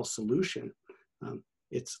catch-all solution.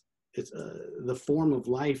 It's the form of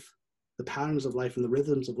life, the patterns of life, and the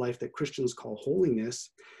rhythms of life that Christians call holiness.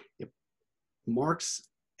 It marks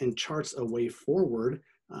and charts a way forward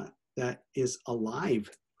that is alive,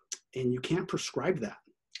 and you can't prescribe that.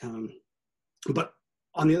 But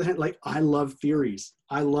on the other hand, like, I love theories,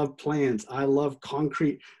 I love plans, I love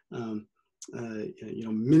concrete,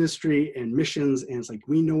 ministry and missions, and it's like,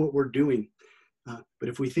 we know what we're doing. But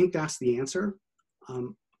if we think that's the answer,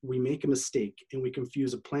 we make a mistake, and we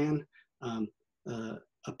confuse a plan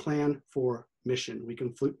for mission. We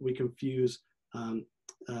confuse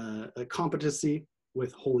a competency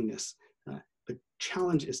with holiness. The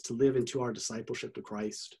challenge is to live into our discipleship to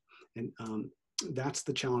Christ, and that's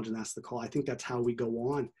the challenge, and that's the call. I think that's how we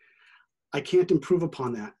go on. I can't improve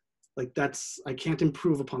upon that. I can't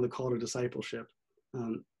improve upon the call to discipleship,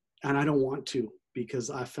 and I don't want to, because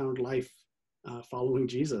I found life following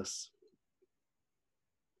Jesus.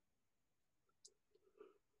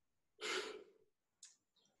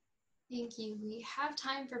 Thank you. We have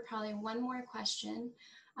time for probably one more question.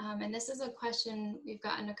 And this is a question we've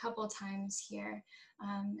gotten a couple times here.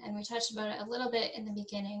 And we touched about it a little bit in the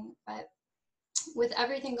beginning, but with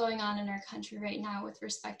everything going on in our country right now with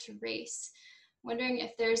respect to race, wondering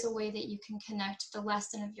if there's a way that you can connect the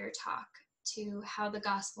lesson of your talk to how the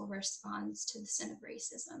gospel responds to the sin of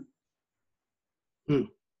racism.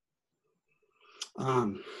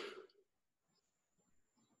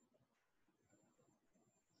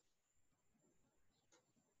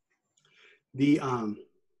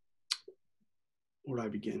 Where do I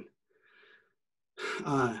begin?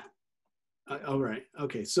 All right.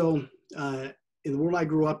 Okay. So in the world I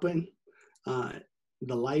grew up in,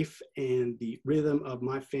 the life and the rhythm of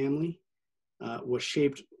my family was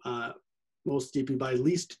shaped most deeply by at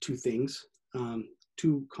least two things,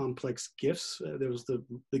 two complex gifts. There was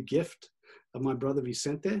the gift of my brother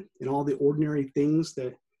Vicente and all the ordinary things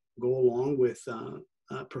that go along with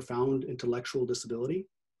profound intellectual disability.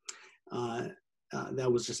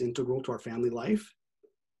 That was just integral to our family life.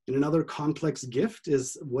 And another complex gift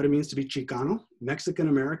is what it means to be Chicano, Mexican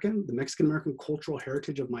American, the Mexican American cultural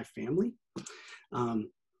heritage of my family. And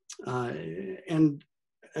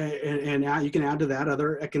you can add to that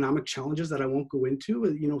other economic challenges that I won't go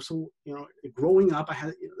into. Growing up,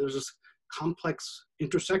 there's this complex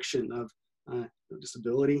intersection of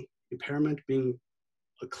disability, impairment, being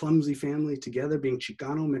a clumsy family together, being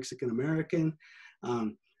Chicano, Mexican American,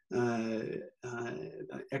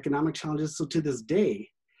 economic challenges. So to this day,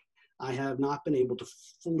 I have not been able to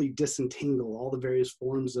fully disentangle all the various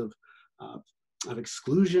forms of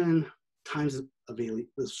exclusion, times of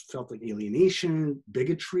this felt like alienation,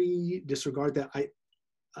 bigotry, disregard that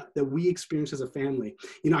we experience as a family.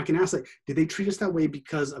 I can ask, like, did they treat us that way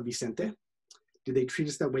because of Vicente? Did they treat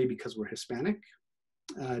us that way because we're Hispanic?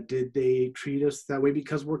 Did they treat us that way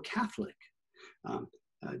because we're Catholic?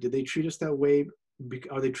 Did they treat us that way?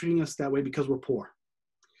 Are they treating us that way because we're poor?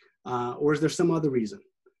 Or is there some other reason?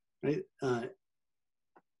 Right?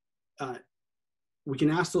 We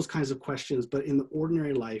can ask those kinds of questions, but in the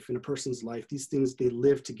ordinary life, in a person's life, these things, they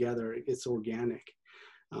live together. It's organic.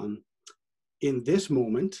 In this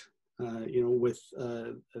moment, with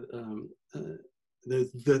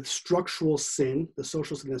the structural sin, the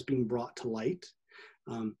social sin that's being brought to light,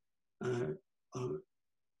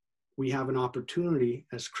 we have an opportunity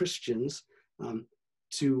as Christians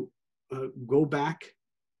to go back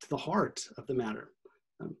to the heart of the matter.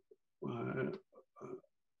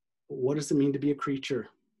 What does it mean to be a creature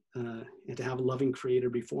and to have a loving creator,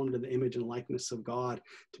 be formed in the image and likeness of God,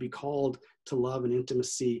 to be called to love and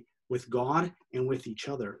intimacy with God and with each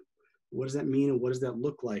other? What does that mean and what does that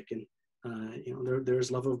look like? And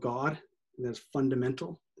there's love of God, and that's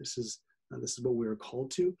fundamental. This is what we are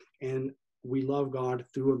called to, and we love God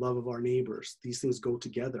through a love of our neighbors. These things go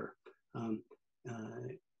together.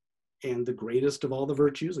 And the greatest of all the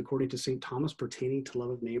virtues, according to St. Thomas, pertaining to love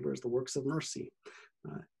of neighbor, is the works of mercy.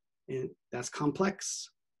 And that's complex.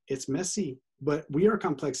 It's messy, but we are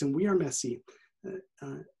complex and we are messy.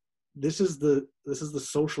 This is the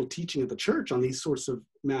social teaching of the church on these sorts of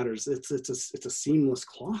matters. It's a seamless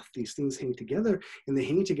cloth. These things hang together, and they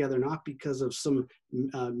hang together not because of some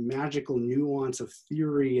magical nuance of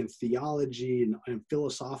theory and theology and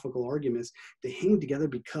philosophical arguments. They hang together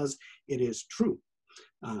because it is true.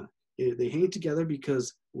 They hang together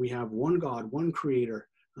because we have one God, one creator,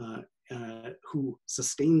 who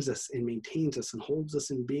sustains us and maintains us and holds us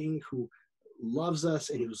in being, who loves us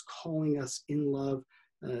and who's calling us in love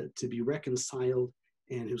to be reconciled,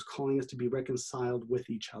 and who's calling us to be reconciled with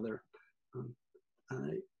each other.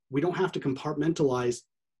 We don't have to compartmentalize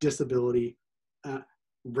disability,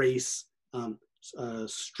 race,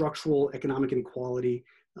 structural economic inequality.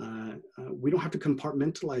 We don't have to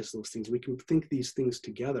compartmentalize those things. We can think these things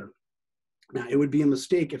together. Now, it would be a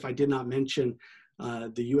mistake if I did not mention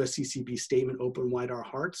the USCCB statement, Open Wide Our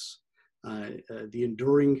Hearts, the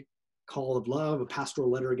enduring call of love, a pastoral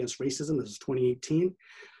letter against racism. This is 2018.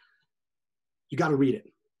 You got to read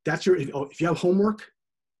it. That's if you have homework,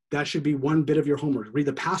 that should be one bit of your homework. Read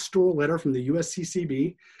the pastoral letter from the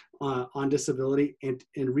USCCB on disability, and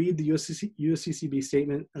read the USCCB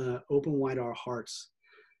statement, Open Wide Our Hearts.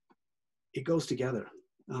 It goes together.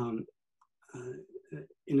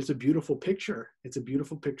 And it's a beautiful picture. It's a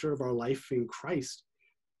beautiful picture of our life in Christ,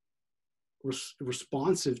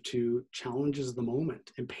 responsive to challenges of the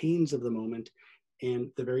moment and pains of the moment, and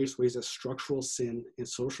the various ways that structural sin and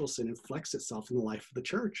social sin inflects itself in the life of the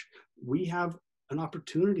church. We have an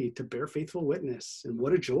opportunity to bear faithful witness, and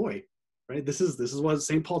what a joy, right? This is what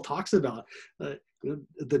St. Paul talks about,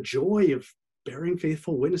 the joy of bearing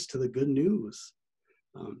faithful witness to the good news.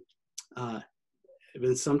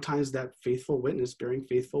 and sometimes that faithful witness, bearing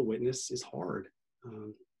faithful witness, is hard.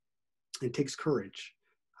 It takes courage,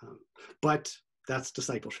 but that's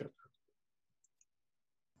discipleship.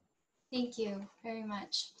 Thank you very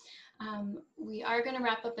much. We are going to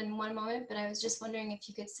wrap up in one moment, but I was just wondering if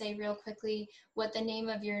you could say real quickly what the name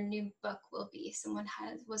of your new book will be. Someone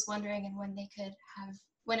was wondering, and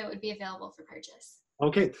when it would be available for purchase.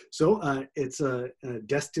 Okay, so it's a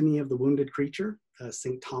Destiny of the Wounded Creature,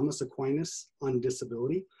 St. Thomas Aquinas on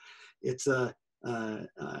Disability. It's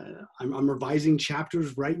I'm revising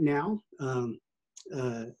chapters right now, and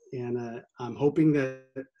I'm hoping that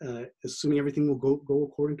assuming everything will go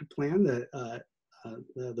according to plan, that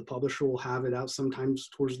the publisher will have it out sometimes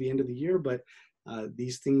towards the end of the year. But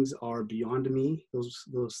these things are beyond me, those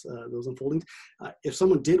unfoldings. If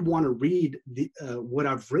someone did want to read what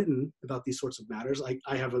I've written about these sorts of matters,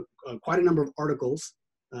 I have quite a number of articles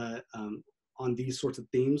on these sorts of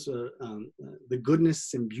themes. The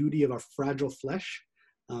goodness and beauty of our fragile flesh.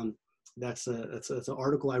 That's an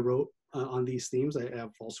article I wrote on these themes. I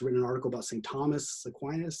have also written an article about St. Thomas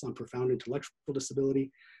Aquinas on profound intellectual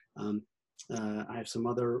disability. I have some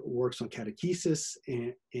other works on catechesis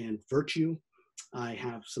and virtue. I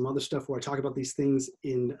have some other stuff where I talk about these things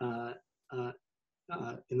in the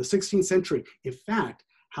 16th century. In fact,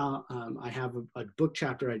 how I have a book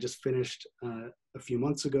chapter I just finished a few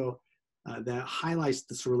months ago that highlights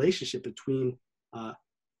this relationship between the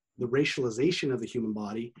racialization of the human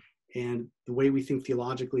body and the way we think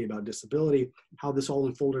theologically about disability, how this all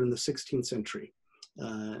unfolded in the 16th century.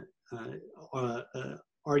 The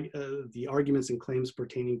arguments and claims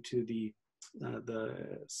pertaining to the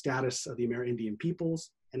status of the Amerindian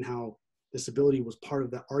peoples and how disability was part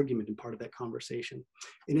of that argument and part of that conversation.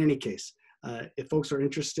 In any case, if folks are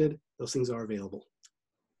interested, those things are available.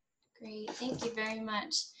 Great, thank you very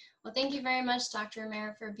much. Well, thank you very much, Dr.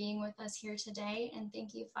 Romero, for being with us here today. And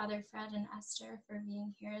thank you, Father Fred and Esther, for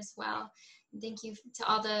being here as well. And thank you to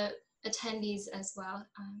all the attendees as well.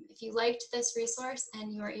 If you liked this resource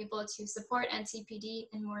and you are able to support NCPD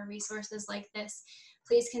and more resources like this,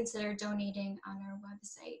 please consider donating on our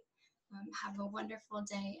website. Have a wonderful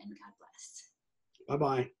day and God bless.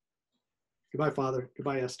 Bye-bye. Goodbye, Father.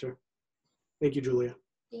 Goodbye, Esther. Thank you, Julia.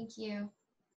 Thank you.